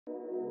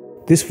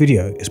This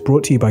video is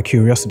brought to you by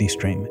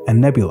CuriosityStream and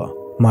Nebula,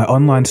 my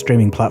online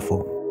streaming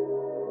platform.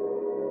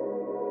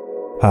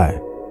 Hi,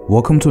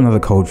 welcome to another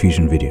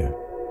ColdFusion video.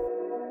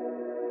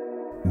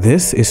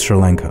 This is Sri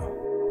Lanka,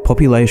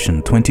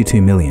 population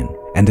 22 million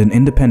and an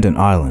independent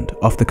island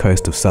off the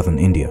coast of southern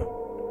India.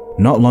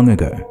 Not long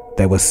ago,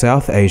 they were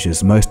South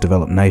Asia's most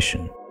developed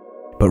nation,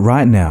 but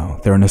right now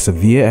they're in a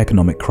severe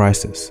economic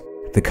crisis.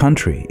 The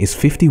country is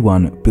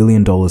 $51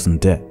 billion in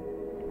debt.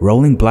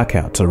 Rolling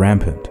blackouts are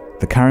rampant.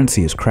 The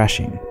currency is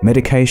crashing.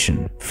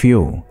 Medication,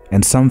 fuel,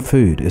 and some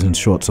food is in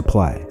short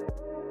supply.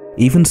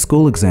 Even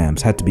school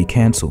exams had to be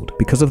cancelled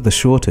because of the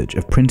shortage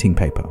of printing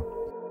paper.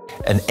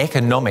 An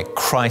economic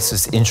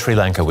crisis in Sri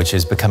Lanka which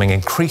is becoming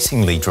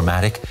increasingly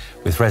dramatic,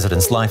 with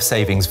residents' life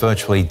savings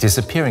virtually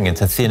disappearing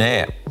into thin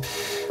air.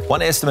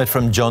 One estimate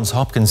from Johns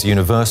Hopkins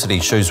University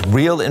shows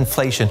real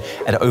inflation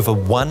at over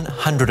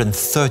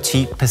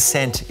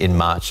 130% in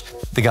March.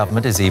 The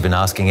government is even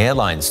asking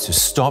airlines to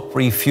stop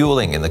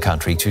refueling in the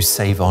country to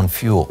save on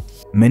fuel.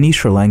 Many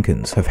Sri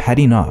Lankans have had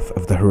enough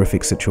of the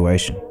horrific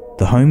situation.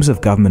 The homes of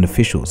government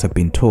officials have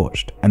been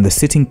torched, and the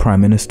sitting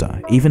Prime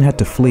Minister even had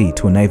to flee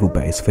to a naval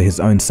base for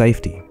his own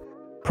safety.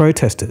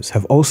 Protesters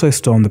have also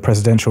stormed the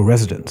presidential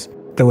residence.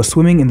 They were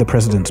swimming in the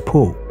president's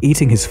pool,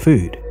 eating his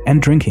food,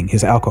 and drinking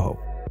his alcohol.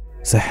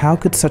 So how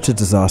could such a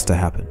disaster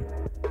happen?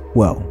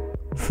 Well,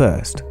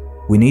 first,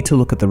 we need to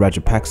look at the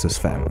Rajapaksa's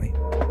family.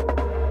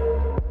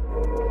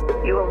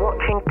 You are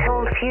watching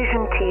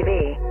ColdFusion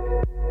TV.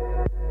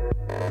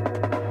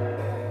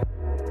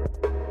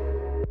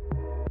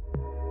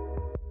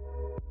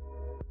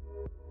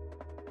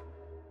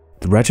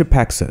 The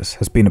Rajapaksas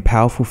has been a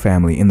powerful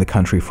family in the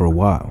country for a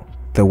while.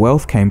 Their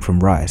wealth came from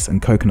rice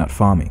and coconut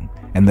farming,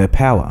 and their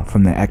power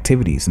from their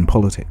activities in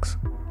politics.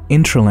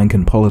 In Sri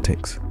Lankan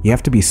politics, you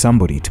have to be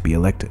somebody to be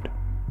elected.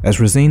 As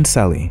Razeen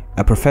Sally,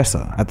 a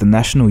professor at the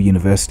National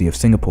University of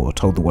Singapore,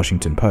 told the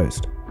Washington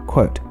Post,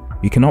 quote,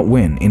 "You cannot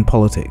win in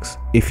politics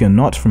if you're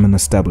not from an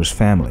established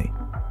family."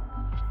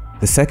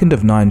 The second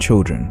of 9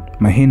 children,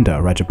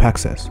 Mahinda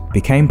Rajapaksas,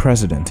 became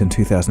president in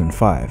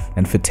 2005,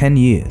 and for 10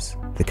 years,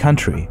 the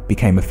country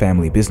became a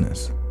family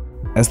business.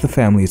 As the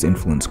family's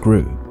influence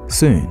grew,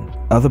 soon,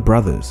 other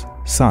brothers,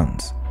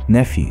 sons,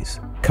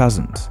 nephews,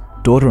 cousins,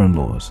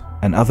 daughter-in-laws,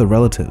 and other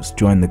relatives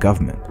joined the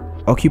government,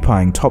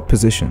 occupying top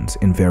positions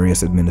in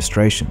various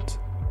administrations.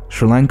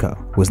 Sri Lanka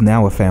was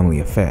now a family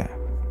affair.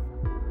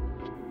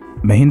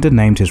 Mahinda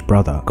named his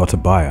brother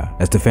Gotabaya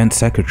as defense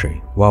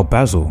secretary, while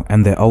Basil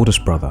and their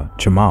oldest brother,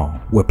 Jamal,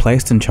 were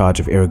placed in charge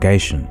of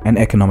irrigation and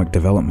economic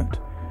development.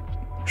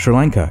 Sri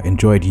Lanka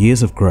enjoyed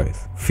years of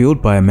growth,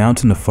 fueled by a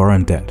mountain of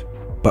foreign debt,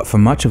 but for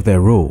much of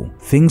their rule,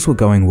 things were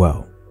going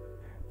well.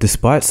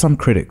 Despite some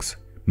critics,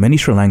 many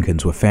Sri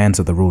Lankans were fans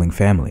of the ruling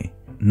family,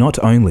 not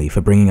only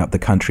for bringing up the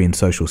country in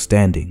social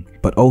standing,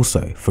 but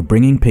also for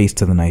bringing peace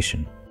to the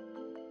nation.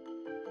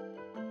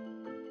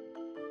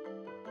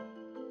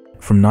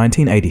 From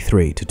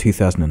 1983 to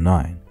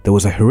 2009, there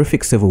was a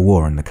horrific civil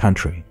war in the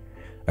country.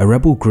 A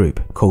rebel group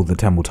called the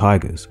Tamil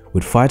Tigers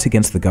would fight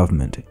against the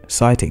government,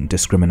 citing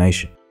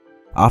discrimination.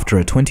 After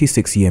a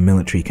 26-year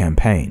military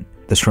campaign,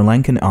 the Sri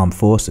Lankan Armed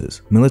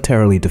Forces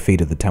militarily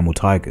defeated the Tamil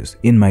Tigers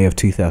in May of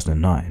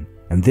 2009,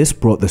 and this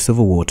brought the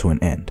civil war to an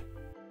end.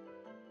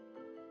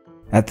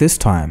 At this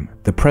time,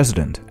 the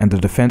president and the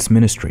defense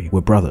ministry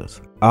were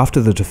brothers. After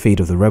the defeat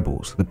of the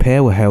rebels, the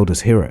pair were hailed as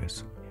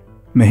heroes.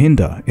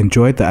 Mahinda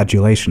enjoyed the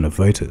adulation of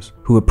voters,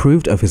 who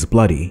approved of his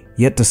bloody,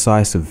 yet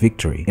decisive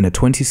victory in a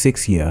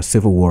 26-year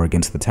civil war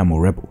against the Tamil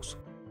rebels.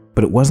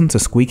 But it wasn't a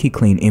squeaky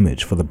clean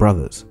image for the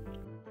brothers.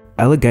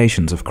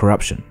 Allegations of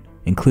corruption,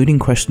 including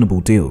questionable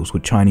deals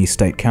with Chinese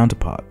state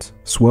counterparts,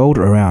 swirled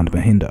around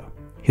Mahinda.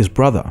 His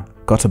brother,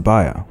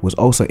 Gotabaya, was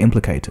also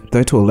implicated,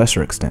 though to a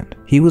lesser extent.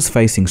 He was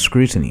facing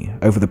scrutiny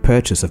over the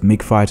purchase of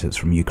MiG fighters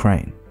from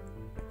Ukraine.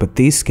 But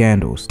these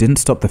scandals didn't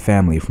stop the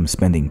family from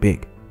spending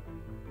big.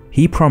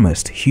 He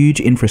promised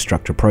huge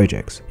infrastructure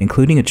projects,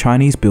 including a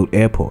Chinese-built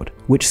airport,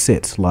 which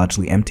sits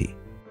largely empty.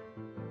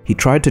 He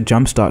tried to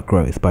jumpstart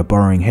growth by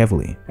borrowing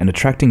heavily and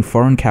attracting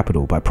foreign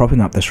capital by propping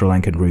up the Sri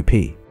Lankan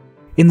rupee.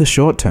 In the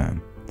short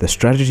term, the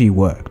strategy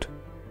worked.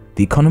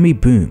 The economy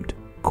boomed,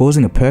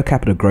 causing a per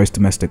capita gross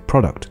domestic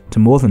product to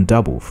more than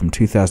double from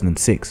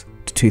 2006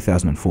 to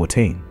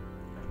 2014.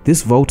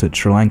 This vaulted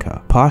Sri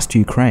Lanka past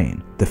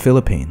Ukraine, the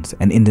Philippines,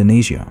 and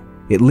Indonesia.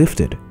 It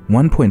lifted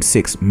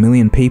 1.6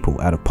 million people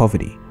out of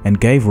poverty and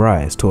gave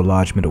rise to a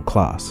large middle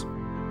class.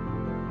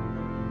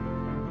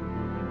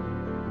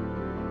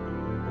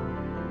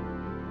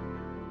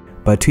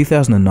 By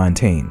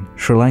 2019,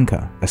 Sri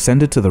Lanka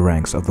ascended to the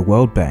ranks of the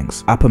World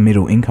Bank's upper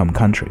middle income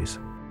countries.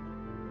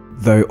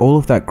 Though all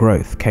of that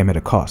growth came at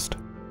a cost,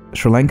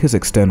 Sri Lanka's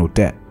external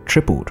debt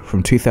tripled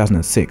from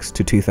 2006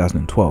 to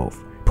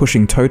 2012,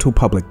 pushing total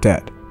public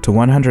debt to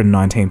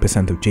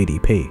 119% of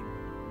GDP.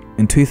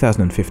 In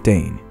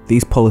 2015,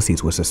 these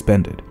policies were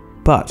suspended,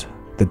 but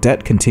the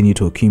debt continued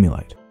to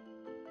accumulate.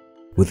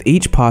 With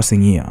each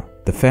passing year,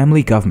 the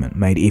family government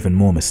made even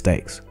more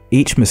mistakes.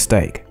 Each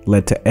mistake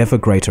led to ever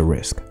greater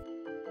risk.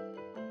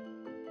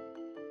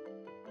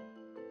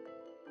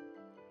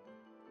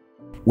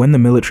 When the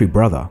military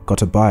brother,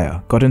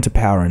 Gotabaya, got into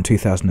power in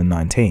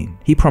 2019,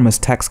 he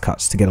promised tax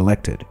cuts to get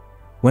elected.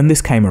 When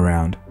this came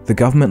around, the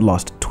government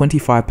lost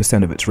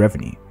 25% of its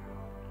revenue.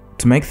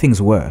 To make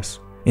things worse,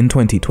 in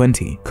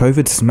 2020,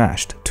 COVID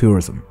smashed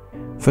tourism.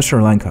 For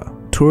Sri Lanka,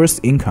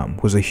 tourist income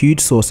was a huge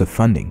source of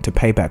funding to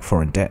pay back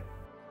foreign debt.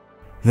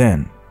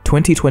 Then,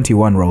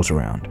 2021 rolls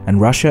around and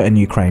Russia and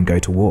Ukraine go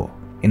to war.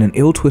 In an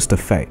ill twist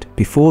of fate,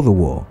 before the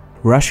war,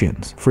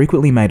 Russians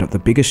frequently made up the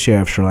biggest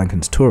share of Sri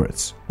Lankans'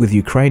 tourists, with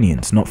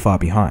Ukrainians not far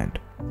behind.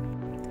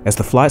 As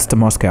the flights to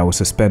Moscow were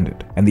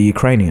suspended and the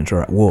Ukrainians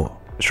are at war,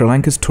 Sri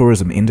Lanka's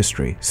tourism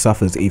industry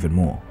suffers even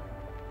more.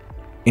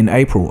 In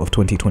April of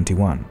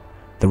 2021,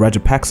 the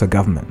Rajapaksa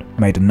government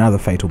made another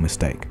fatal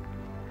mistake.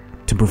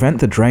 To prevent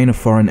the drain of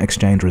foreign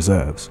exchange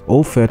reserves,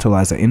 all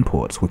fertilizer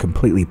imports were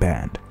completely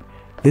banned.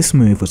 This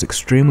move was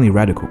extremely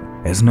radical,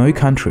 as no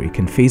country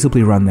can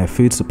feasibly run their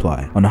food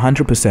supply on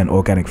 100%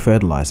 organic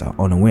fertilizer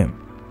on a whim.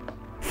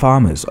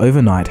 Farmers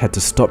overnight had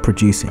to stop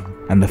producing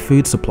and the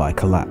food supply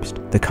collapsed.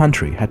 The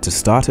country had to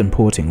start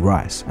importing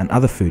rice and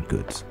other food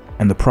goods,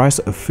 and the price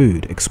of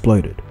food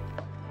exploded.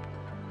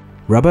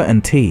 Rubber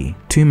and tea,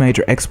 two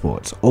major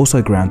exports,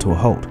 also ground to a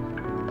halt.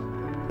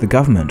 The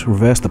government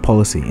reversed the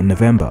policy in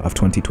November of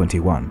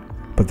 2021,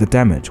 but the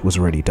damage was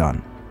already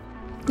done.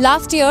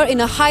 Last year,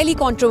 in a highly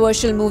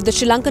controversial move, the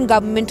Sri Lankan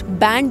government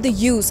banned the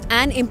use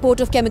and import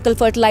of chemical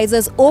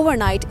fertilizers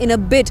overnight in a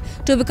bid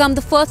to become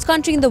the first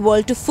country in the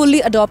world to fully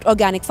adopt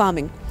organic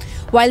farming.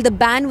 While the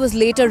ban was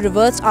later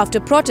reversed after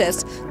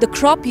protests, the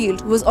crop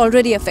yield was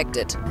already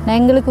affected.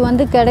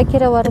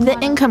 The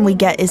income we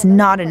get is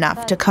not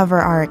enough to cover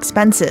our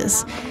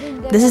expenses.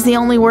 This is the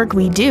only work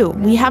we do.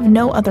 We have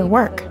no other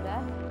work.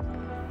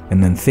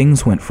 And then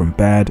things went from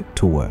bad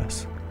to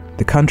worse.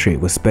 The country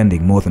was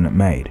spending more than it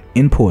made,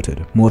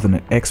 imported more than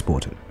it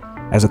exported.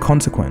 As a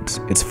consequence,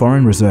 its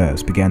foreign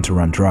reserves began to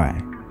run dry.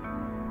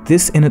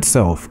 This in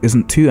itself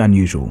isn't too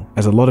unusual,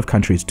 as a lot of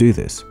countries do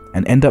this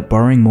and end up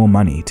borrowing more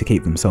money to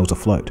keep themselves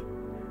afloat.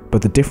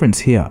 But the difference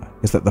here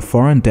is that the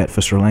foreign debt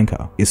for Sri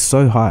Lanka is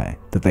so high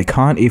that they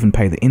can't even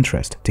pay the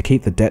interest to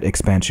keep the debt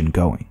expansion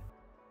going.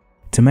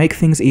 To make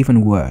things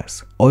even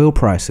worse, oil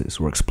prices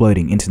were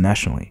exploding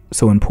internationally,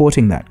 so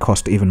importing that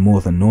cost even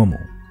more than normal.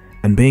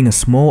 And being a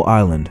small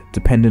island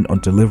dependent on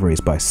deliveries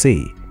by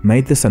sea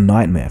made this a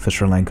nightmare for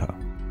Sri Lanka.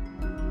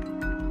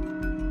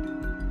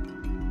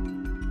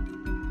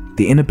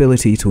 The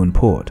inability to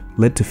import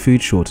led to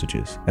food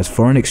shortages as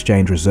foreign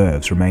exchange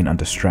reserves remain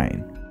under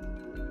strain.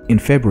 In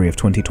February of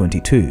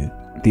 2022,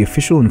 the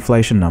official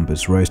inflation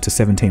numbers rose to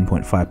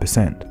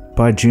 17.5%.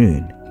 By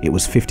June, it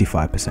was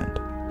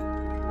 55%.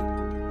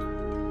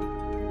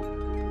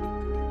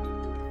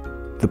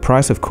 The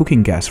price of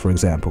cooking gas, for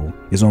example,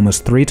 is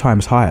almost 3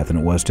 times higher than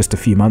it was just a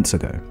few months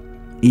ago.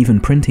 Even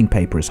printing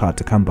paper is hard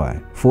to come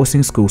by,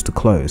 forcing schools to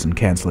close and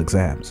cancel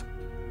exams.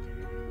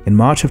 In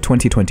March of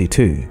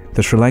 2022,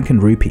 the Sri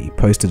Lankan rupee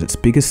posted its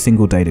biggest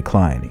single-day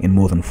decline in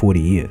more than 40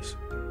 years.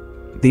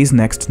 These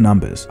next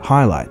numbers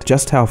highlight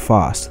just how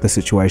fast the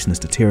situation is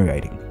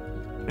deteriorating.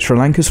 Sri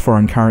Lanka's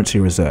foreign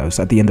currency reserves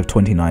at the end of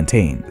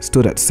 2019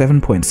 stood at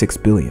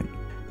 7.6 billion.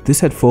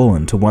 This had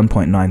fallen to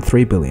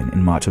 1.93 billion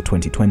in March of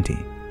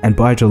 2020. And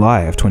by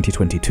July of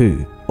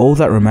 2022, all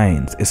that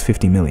remains is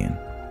 50 million.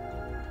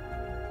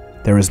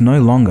 There is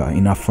no longer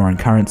enough foreign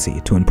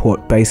currency to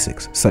import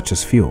basics such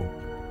as fuel.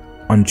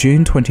 On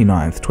June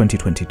 29,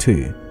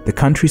 2022, the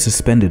country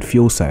suspended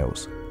fuel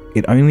sales.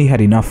 It only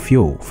had enough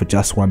fuel for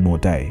just one more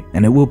day,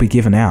 and it will be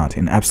given out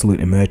in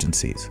absolute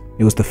emergencies.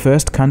 It was the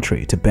first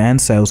country to ban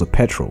sales of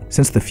petrol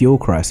since the fuel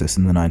crisis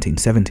in the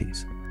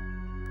 1970s.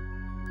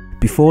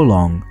 Before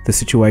long, the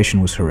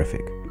situation was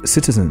horrific.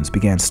 Citizens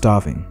began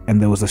starving,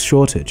 and there was a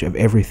shortage of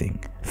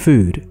everything,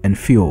 food and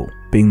fuel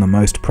being the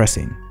most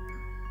pressing.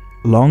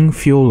 Long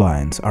fuel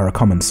lines are a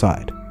common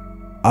sight.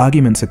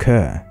 Arguments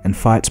occur and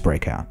fights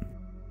break out.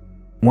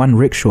 One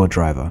rickshaw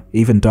driver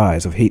even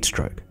dies of heat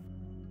stroke.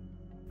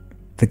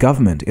 The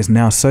government is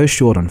now so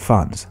short on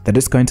funds that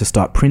it's going to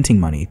start printing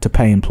money to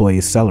pay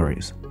employees'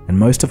 salaries, and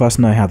most of us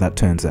know how that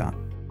turns out.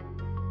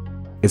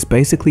 It's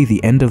basically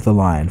the end of the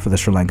line for the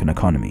Sri Lankan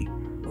economy.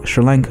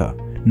 Sri Lanka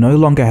no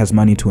longer has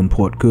money to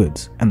import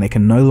goods, and they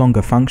can no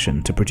longer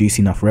function to produce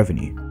enough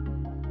revenue.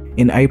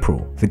 In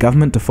April, the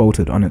government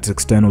defaulted on its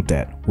external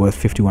debt worth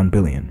 51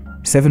 billion.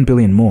 7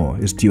 billion more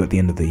is due at the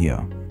end of the year.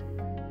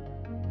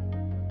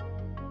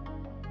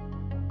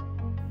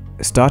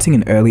 Starting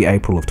in early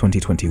April of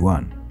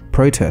 2021,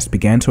 protests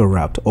began to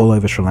erupt all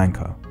over Sri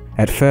Lanka.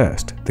 At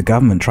first, the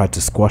government tried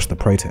to squash the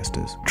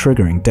protesters,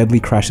 triggering deadly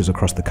crashes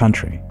across the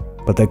country,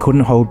 but they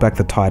couldn't hold back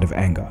the tide of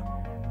anger.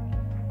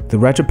 The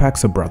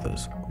Rajapaksa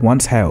brothers,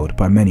 once hailed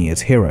by many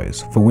as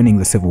heroes for winning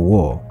the civil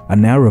war, are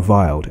now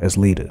reviled as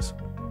leaders.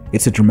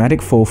 It's a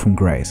dramatic fall from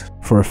grace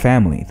for a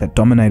family that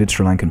dominated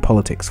Sri Lankan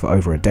politics for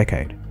over a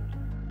decade.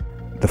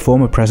 The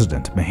former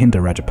president, Mahinda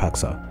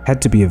Rajapaksa,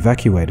 had to be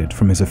evacuated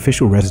from his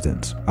official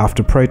residence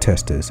after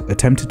protesters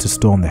attempted to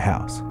storm the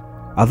house.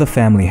 Other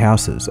family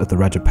houses of the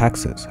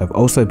Rajapaksas have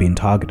also been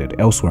targeted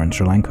elsewhere in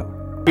Sri Lanka.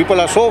 People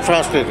are so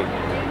frustrated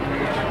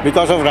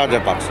because of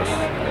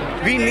Rajapaksas.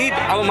 We need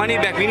our money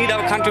back. We need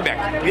our country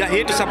back. We are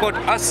here to support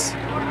us,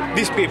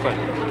 these people.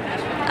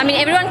 I mean,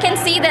 everyone can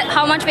see that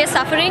how much we're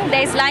suffering.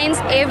 There's lines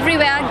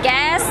everywhere,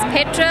 gas,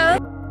 petrol.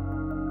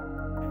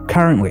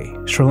 Currently,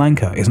 Sri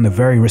Lanka is in a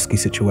very risky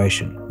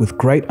situation with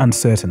great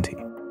uncertainty.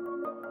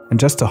 And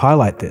just to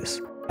highlight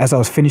this, as I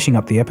was finishing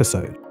up the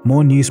episode,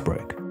 more news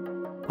broke.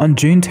 On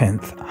June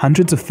 10th,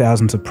 hundreds of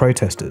thousands of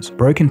protesters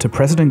broke into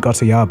President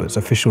Gotabaya's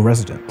official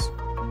residence.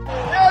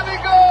 Here we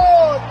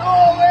go!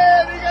 No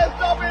way we can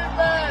stop it,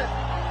 man!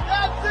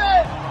 That's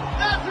it!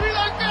 That's Sri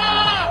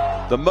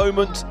Lanka! The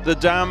moment the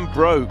dam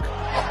broke,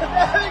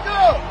 There we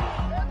go!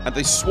 and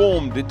they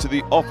swarmed into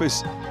the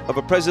office of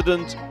a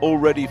president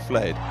already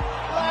fled.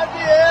 Bloody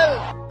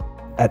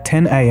hell! At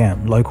 10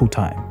 AM local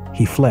time,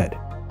 he fled.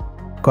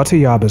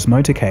 Gotabaya's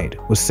motorcade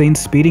was seen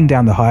speeding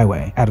down the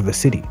highway out of the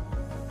city.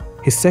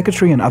 His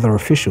secretary and other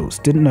officials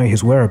didn't know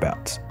his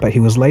whereabouts, but he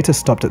was later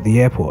stopped at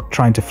the airport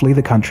trying to flee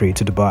the country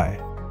to Dubai.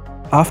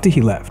 After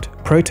he left,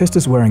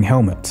 protesters wearing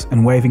helmets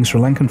and waving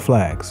Sri Lankan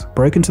flags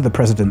broke into the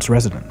president's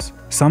residence,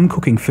 some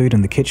cooking food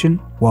in the kitchen,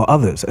 while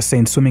others are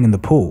seen swimming in the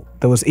pool.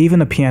 There was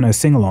even a piano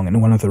sing-along in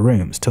one of the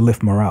rooms to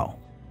lift morale.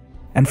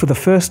 And for the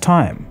first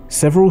time,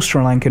 several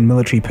Sri Lankan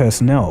military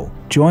personnel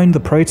joined the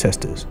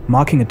protesters,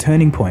 marking a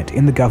turning point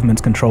in the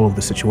government's control of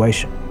the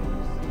situation.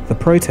 The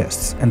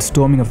protests and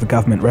storming of the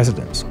government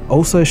residence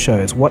also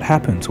shows what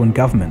happens when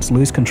governments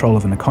lose control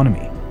of an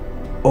economy.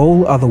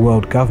 All other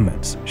world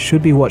governments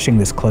should be watching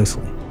this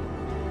closely.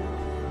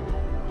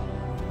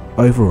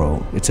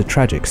 Overall, it's a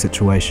tragic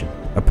situation,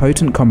 a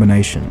potent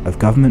combination of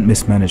government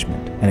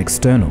mismanagement and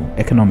external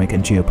economic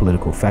and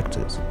geopolitical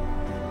factors.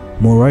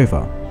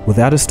 Moreover,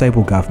 without a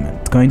stable government,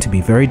 it's going to be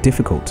very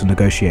difficult to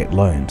negotiate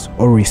loans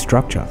or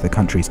restructure the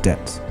country's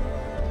debts.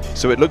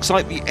 So it looks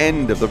like the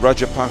end of the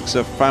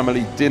Rajapaksa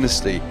family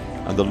dynasty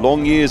and the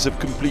long years of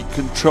complete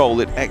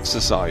control it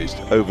exercised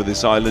over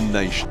this island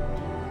nation.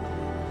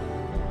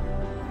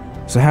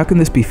 So how can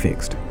this be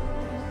fixed?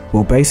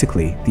 Well,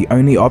 basically, the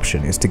only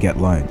option is to get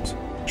loans.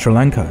 Sri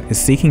Lanka is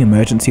seeking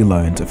emergency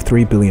loans of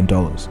 $3 billion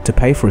to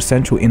pay for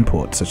essential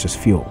imports such as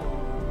fuel.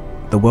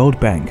 The World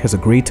Bank has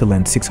agreed to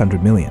lend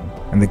 $600 million,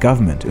 and the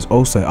government is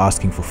also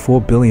asking for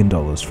 $4 billion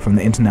from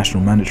the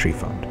International Monetary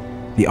Fund.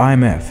 The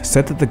IMF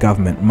said that the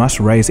government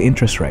must raise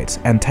interest rates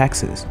and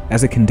taxes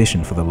as a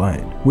condition for the loan,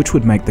 which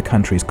would make the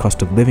country's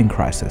cost of living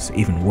crisis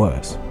even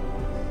worse.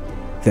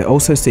 They're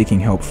also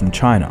seeking help from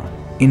China,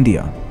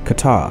 India,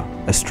 Qatar,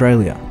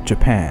 Australia,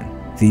 Japan,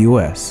 the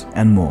US,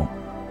 and more.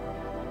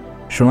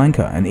 Sri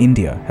Lanka and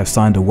India have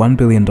signed a $1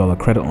 billion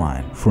credit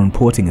line for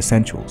importing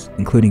essentials,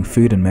 including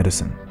food and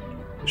medicine.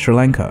 Sri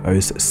Lanka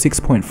owes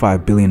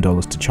 $6.5 billion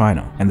to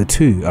China, and the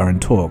two are in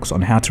talks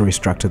on how to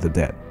restructure the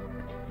debt.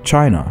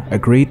 China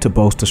agreed to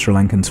bolster Sri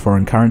Lankan's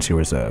foreign currency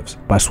reserves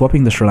by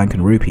swapping the Sri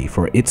Lankan rupee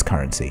for its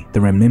currency, the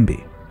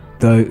renminbi.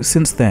 Though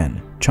since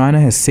then, China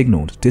has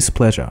signalled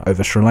displeasure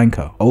over Sri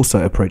Lanka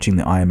also approaching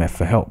the IMF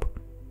for help.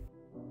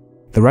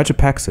 The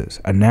Rajapaksas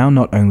are now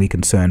not only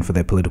concerned for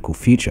their political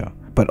future,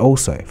 but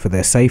also for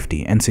their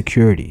safety and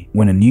security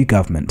when a new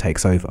government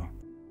takes over.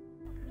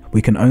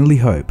 We can only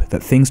hope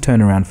that things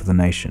turn around for the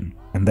nation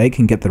and they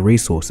can get the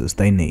resources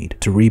they need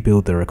to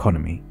rebuild their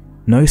economy.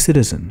 No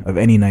citizen of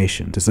any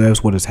nation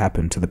deserves what has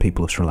happened to the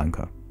people of Sri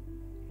Lanka.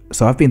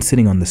 So I've been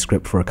sitting on this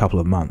script for a couple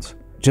of months,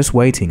 just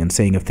waiting and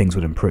seeing if things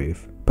would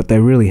improve, but they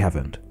really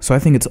haven't. So I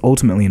think it's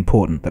ultimately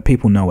important that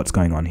people know what's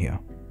going on here.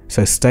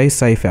 So stay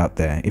safe out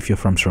there if you're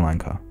from Sri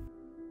Lanka.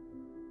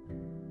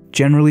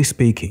 Generally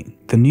speaking,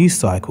 the news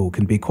cycle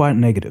can be quite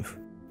negative,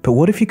 but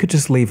what if you could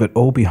just leave it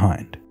all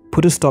behind?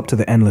 Put a stop to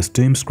the endless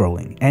doom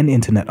scrolling and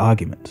internet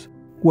arguments?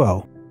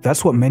 Well,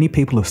 that's what many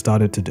people have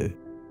started to do.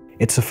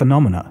 It's a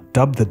phenomena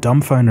dubbed the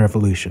dumb phone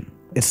revolution.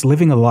 It's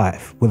living a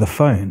life with a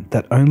phone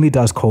that only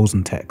does calls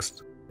and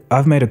texts.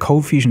 I've made a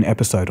ColdFusion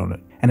episode on it,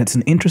 and it's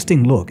an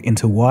interesting look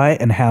into why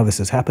and how this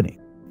is happening.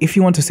 If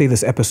you want to see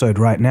this episode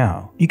right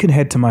now, you can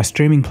head to my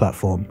streaming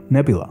platform,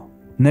 Nebula.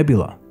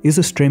 Nebula is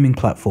a streaming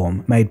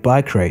platform made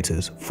by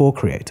creators for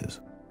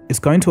creators. It's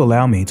going to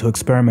allow me to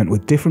experiment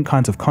with different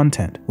kinds of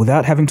content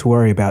without having to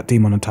worry about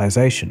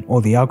demonetization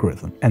or the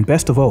algorithm, and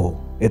best of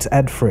all, it's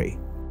ad-free.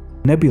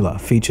 Nebula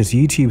features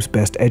YouTube's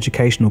best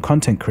educational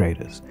content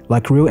creators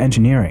like Real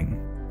Engineering,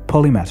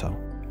 Polymatter,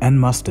 and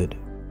Mustard.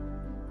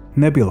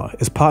 Nebula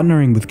is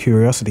partnering with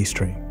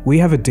CuriosityStream. We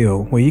have a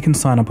deal where you can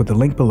sign up with the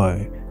link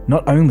below,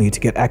 not only to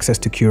get access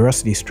to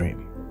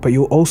CuriosityStream, but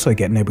you'll also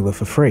get Nebula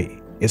for free.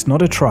 It's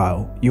not a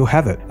trial, you'll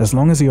have it as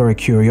long as you're a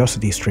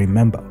CuriosityStream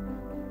member.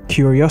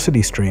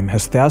 CuriosityStream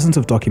has thousands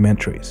of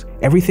documentaries,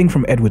 everything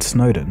from Edward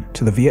Snowden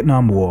to the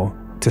Vietnam War,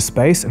 to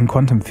space and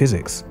quantum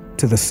physics,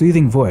 to the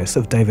soothing voice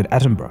of David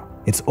Attenborough.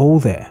 It's all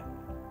there.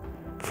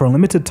 For a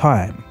limited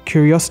time,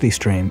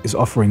 CuriosityStream is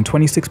offering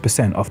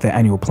 26% off their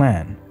annual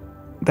plan.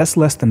 That's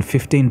less than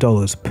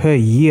 $15 per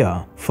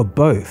year for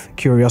both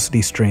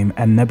CuriosityStream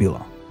and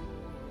Nebula.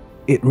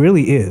 It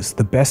really is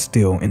the best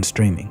deal in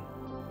streaming.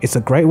 It's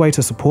a great way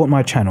to support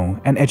my channel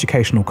and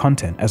educational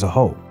content as a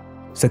whole.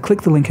 So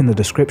click the link in the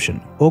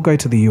description or go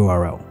to the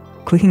URL.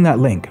 Clicking that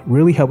link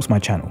really helps my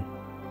channel.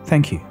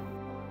 Thank you.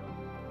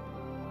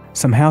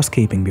 Some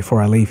housekeeping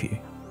before I leave you.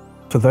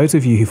 For those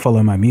of you who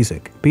follow my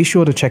music, be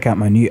sure to check out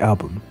my new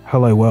album,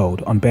 Hello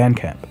World, on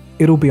Bandcamp.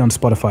 It'll be on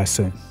Spotify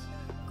soon.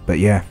 But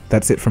yeah,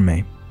 that's it from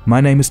me.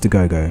 My name is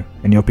Dagogo,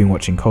 and you've been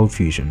watching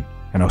ColdFusion,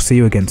 and I'll see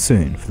you again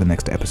soon for the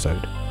next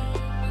episode.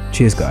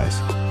 Cheers guys.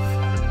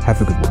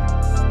 Have a good one.